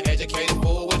 I'm an educated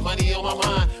fool with money on my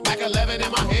mind. Mac 11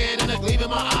 in my hand and a gleam in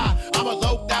my eye. I'm a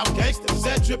loped out gangster,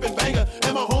 set tripping banger,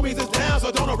 and my homies is down,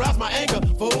 so don't arouse my anger.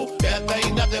 Fool, death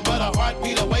ain't nothing but a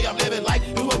heartbeat away. I'm living life,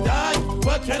 do or die.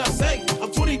 What can I say?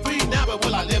 I'm 23 now, but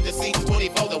will I live to see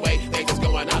 24 the way they just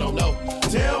going? I don't know.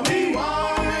 Tell me,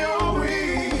 why are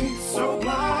we so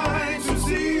blind to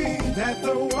see that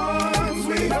the ones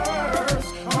we hurt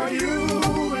are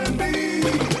you and me?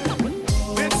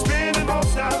 Been spinning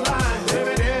most our lives,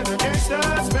 living in a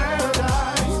gangster's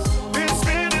paradise. Been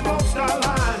spinning most our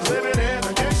lives, living in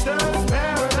a gangster's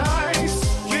paradise.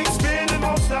 Keep spinning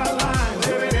most our lives,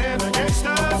 living in a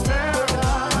gangster's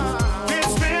paradise. Keep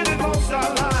spinning most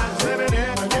our lives, living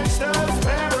in a gangster's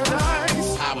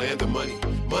paradise. Power and the money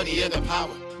and the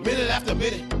power. Minute after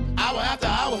minute, hour after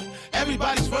hour,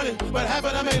 everybody's running, but half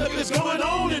of them ain't looking. It's going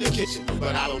on in the kitchen,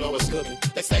 but I don't know what's cooking.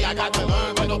 They say I got to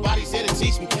learn, but nobody's here to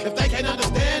teach me. If they can't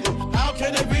understand it, how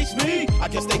can they reach me? I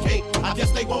guess they can't, I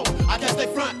guess they won't, I guess they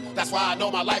front. That's why I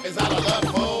know my life is out of love,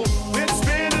 fool. Been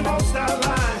spinning most our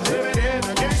lives, living in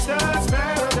a gangster's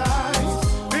paradise.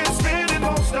 Been spinning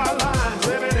most our lives,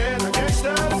 living in a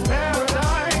gangster's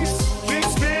paradise. Keep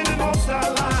spinning most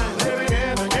our lives, living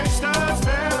in a gangster's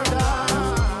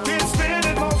paradise. Keep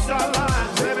spinning most our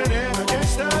lives, living in a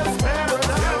gangster's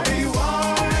paradise. Tell me,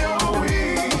 why are we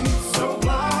so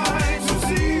blind to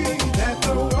see that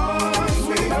the ones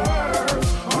we hurt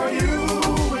are you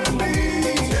and me?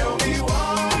 Tell me,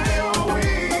 why are we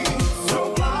so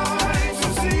blind to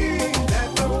see that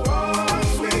the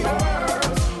ones we hurt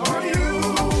are you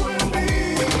and me?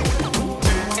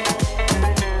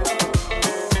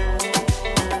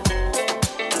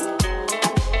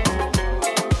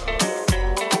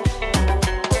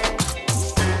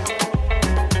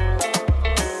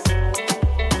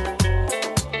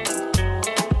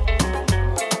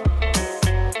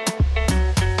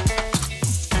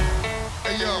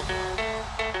 Hey yo,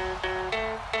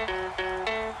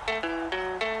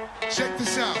 check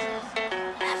this out.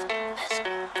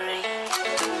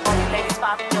 All you ladies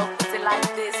pop your pussy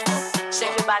like this.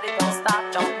 Shake your body, don't stop,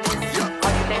 don't miss.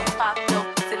 All you ladies pop your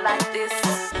pussy like this.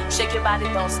 Shake your body,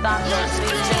 don't stop, don't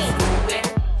miss. Just do it,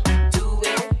 do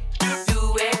it, do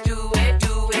it, do it,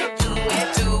 do it, do it,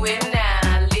 do it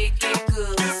now. Lick it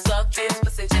good, suck this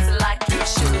pussy just like you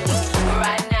should.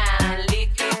 Right now,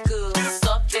 lick it good,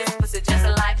 suck this pussy just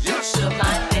like you should.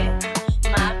 My neck,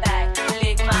 my back,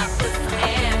 lick my pussy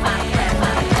and my neck,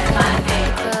 my neck.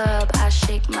 Club, I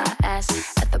shake my ass.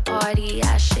 At the party,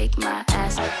 I shake my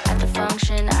ass. At the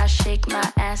function, I shake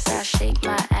my ass. I shake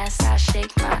my ass. I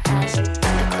shake my ass. At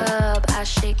the club, I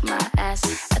shake my ass.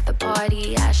 At the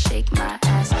party, I shake my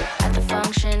ass. At the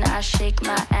function, I shake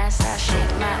my ass. I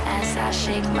shake my ass. I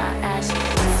shake my ass.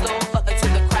 Slow fucker to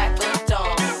the crack of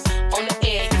dawn. On the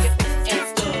air, you can fix and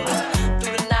stuff.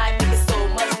 Through the night, making so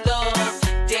much love.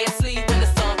 Dead sleep when the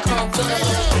sun comes up.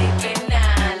 Lick it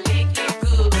now, lick it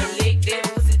good. Lick this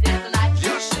pussy just like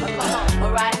you should. Come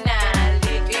on, right now,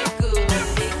 lick it good.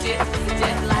 Lick this pussy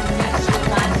just like you should.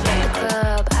 My neck.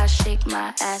 Club, I shake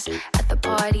my ass. At the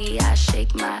party, I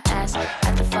shake my ass.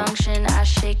 At the function, I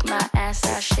shake my ass.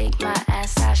 I shake my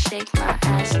ass. I shake my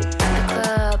ass. At the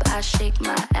club, I shake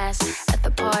my ass. At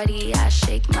the party, I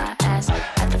shake my ass.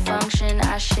 At the function,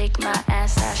 I shake my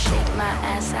ass. I shake my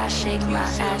ass. I shake my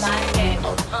ass. My neck,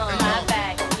 my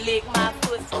back, lick my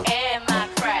pussy and my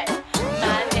crack.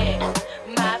 My neck,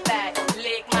 my back,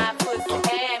 lick my pussy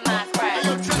and my crack.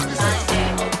 My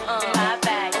neck, my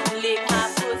back, lick my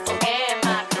pussy and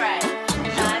my crack.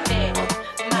 My neck,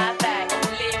 my back,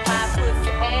 lick my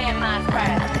pussy and my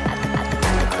crack.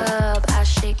 At the club, I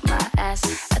shake my ass.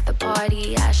 At the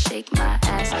party, I shake my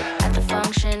ass. At the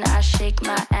function, I shake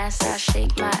my ass. I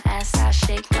shake my ass. I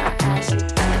shake my ass. At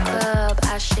the club,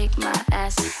 I shake my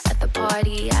ass. At the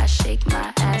party, I shake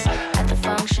my ass. At the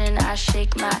function, I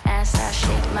shake my ass. I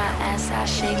shake my ass. I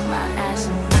shake my ass.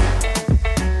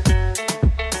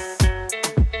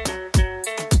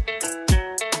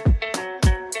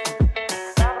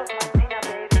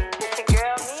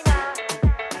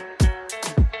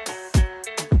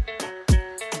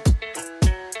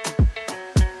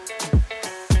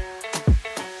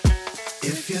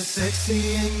 you're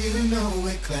sexy and you know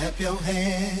it, clap your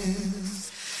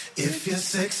hands. If you're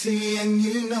sexy and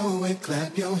you know it,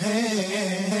 clap your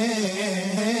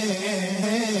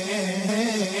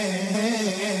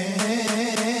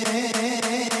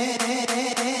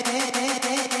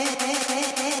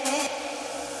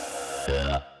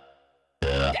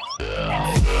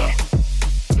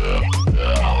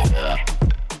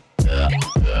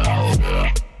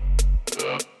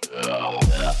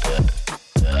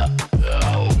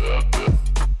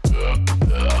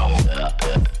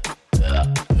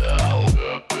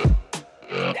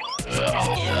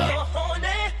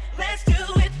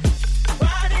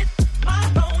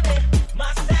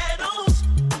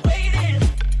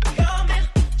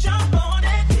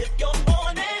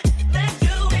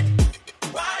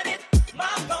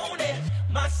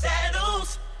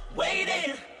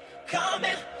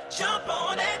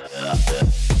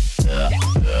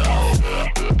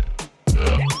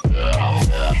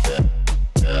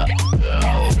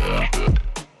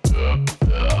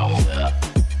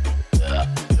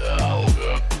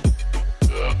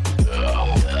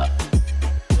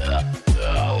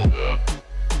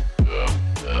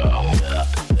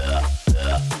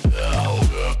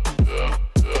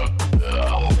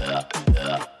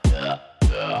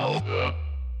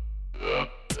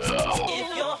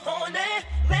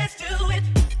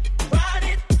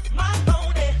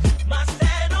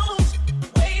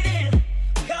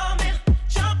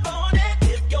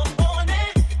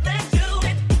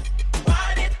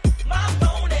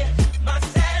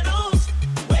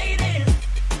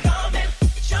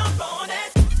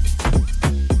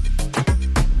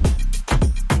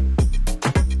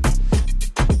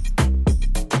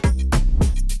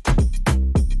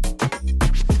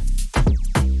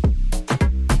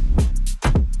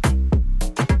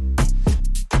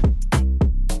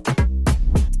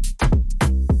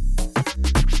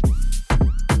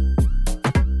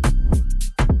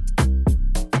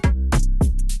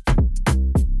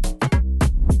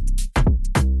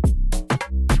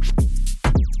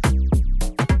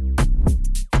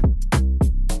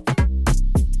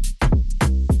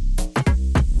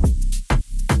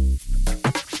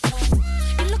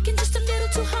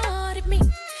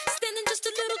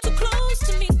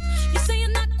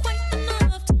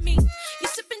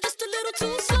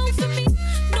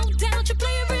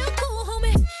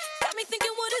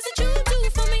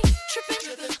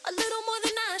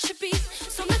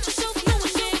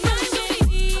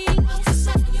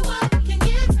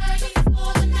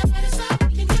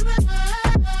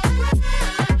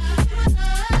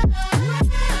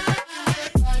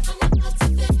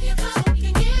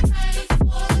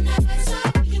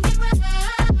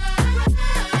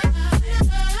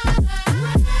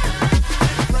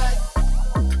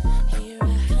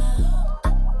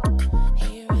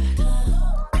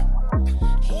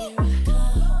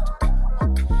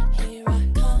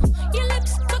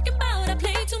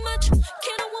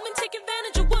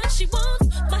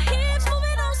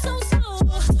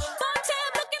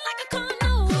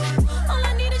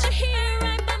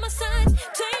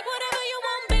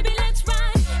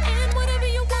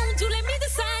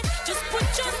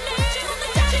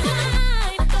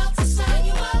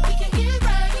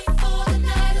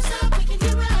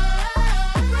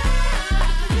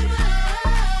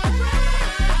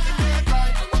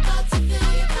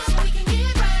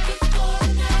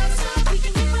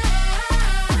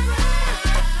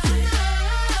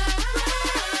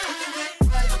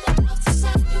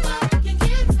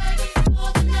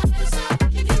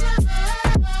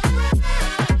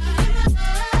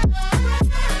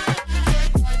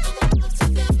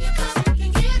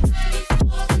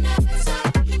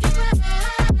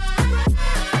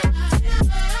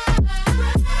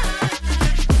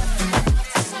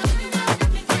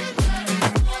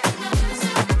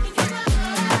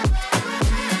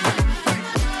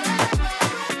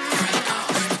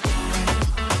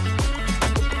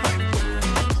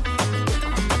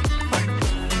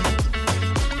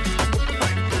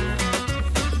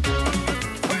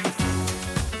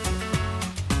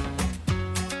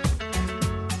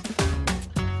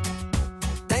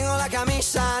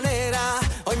camisa negra.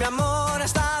 Hoy mi amor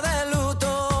está de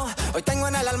luto. Hoy tengo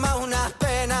en el alma una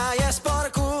pena y es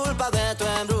por culpa de tu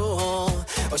embrujo.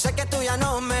 Hoy sé que tú ya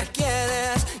no me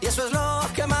quieres y eso es lo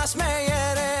que más me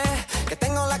hiere. Que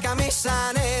tengo la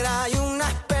camisa negra y una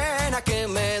pena que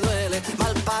me duele.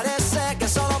 Mal parece que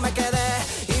solo me quedé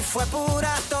y fue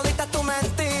pura todita tu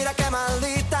mentira. Que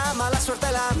maldita mala suerte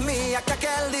la mía que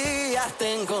aquel día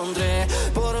te encontré.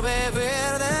 Por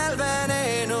beber del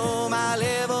veneno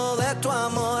malevo de tu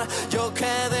amor, yo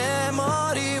quedé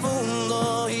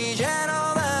moribundo y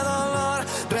lleno de dolor.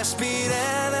 Respiré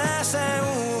de ese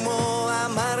humo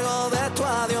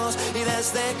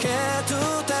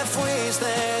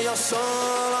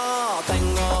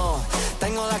solo.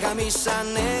 Tengo la camisa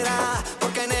negra,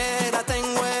 porque negra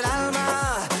tengo el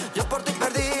alma. Yo por ti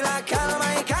perdí la calma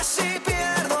y casi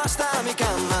pierdo hasta mi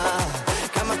cama.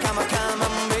 Cama, cama, cama,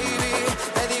 baby.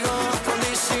 Te digo con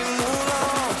disimulo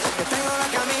que tengo la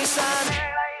camisa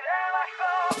negra y debajo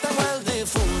tengo el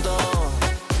difunto.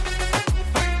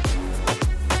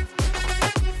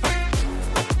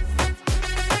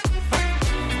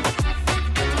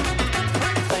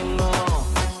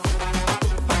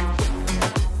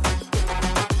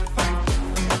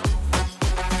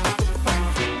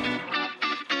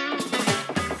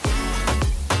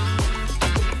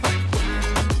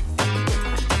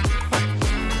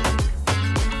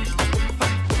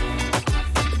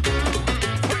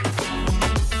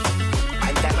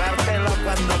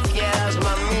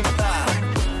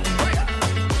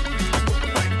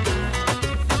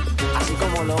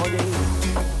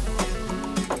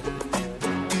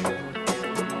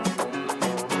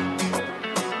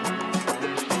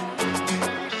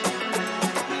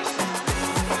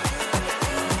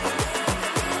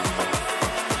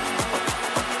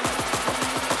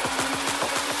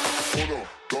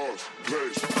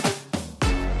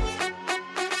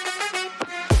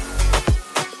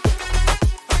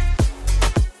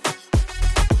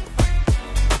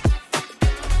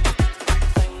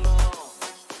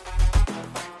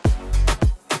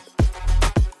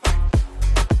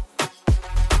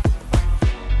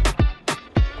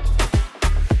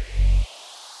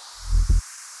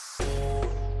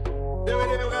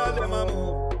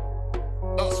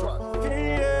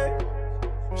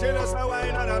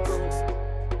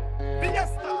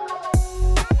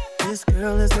 This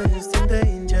girl is an instant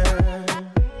danger.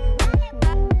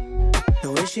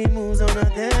 The way she moves on the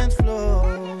dance floor.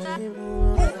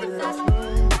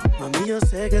 Mami, yo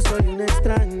sé que soy un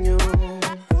extraño.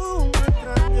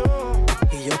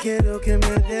 Y yo quiero que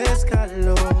me des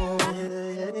calor.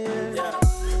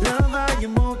 Love how you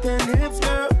move them hips,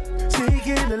 girl.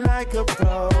 Shaking it like a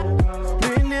pro.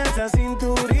 Ven esa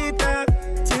cinturita.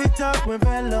 TikTok,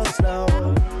 muévelo slow.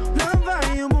 Love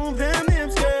how you move them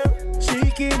hips, girl.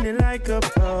 Shaking it like a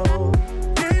pro.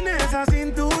 Ven esa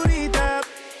cinturita.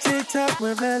 TikTok,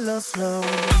 muévelo slow.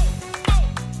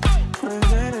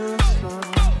 Muévelo slow.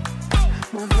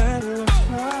 Muévelo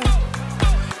slow.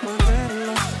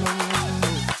 Muévelo slow.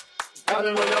 Gotta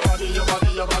know your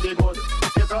body good.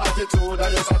 Get your attitude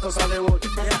and your status Hollywood.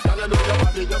 Gotta know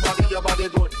your body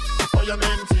good. How you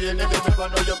maintain it, you never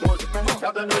know you good.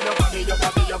 Gotta know your body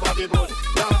good.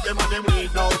 You have them on them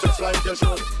weed now just like you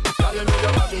should. Gotta know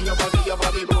your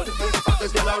body good.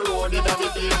 Hottest girl around in the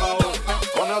neighborhood.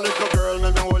 On a little girl,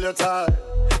 let me hold you tight.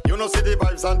 You know see the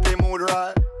vibes and the mood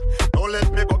right. Don't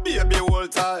let me go baby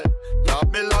hold tight.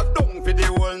 Got me locked down for the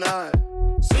whole night.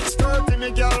 6:30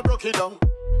 me girl broke it down.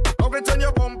 Now it turn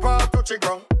your bumper touch the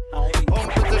ground.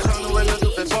 Competition when you do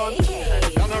it fun.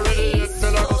 You're not ready yet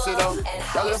till I go sit down.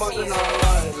 Girl your body not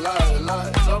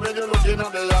lie. So when you looking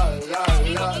at me lie.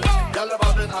 Girl your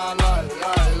body not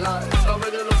lie. So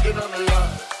when you looking at me lie.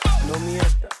 No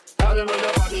mierda. Girl you know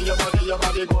your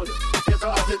body good. Get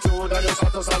your attitude and your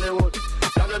status Hollywood.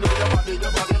 Girl you know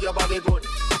your body good.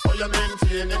 How you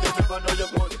maintain it, you never know you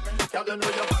good. Girl you know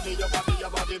your body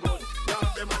good.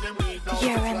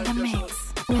 You're in the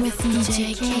mix with DJ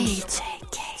Kaid.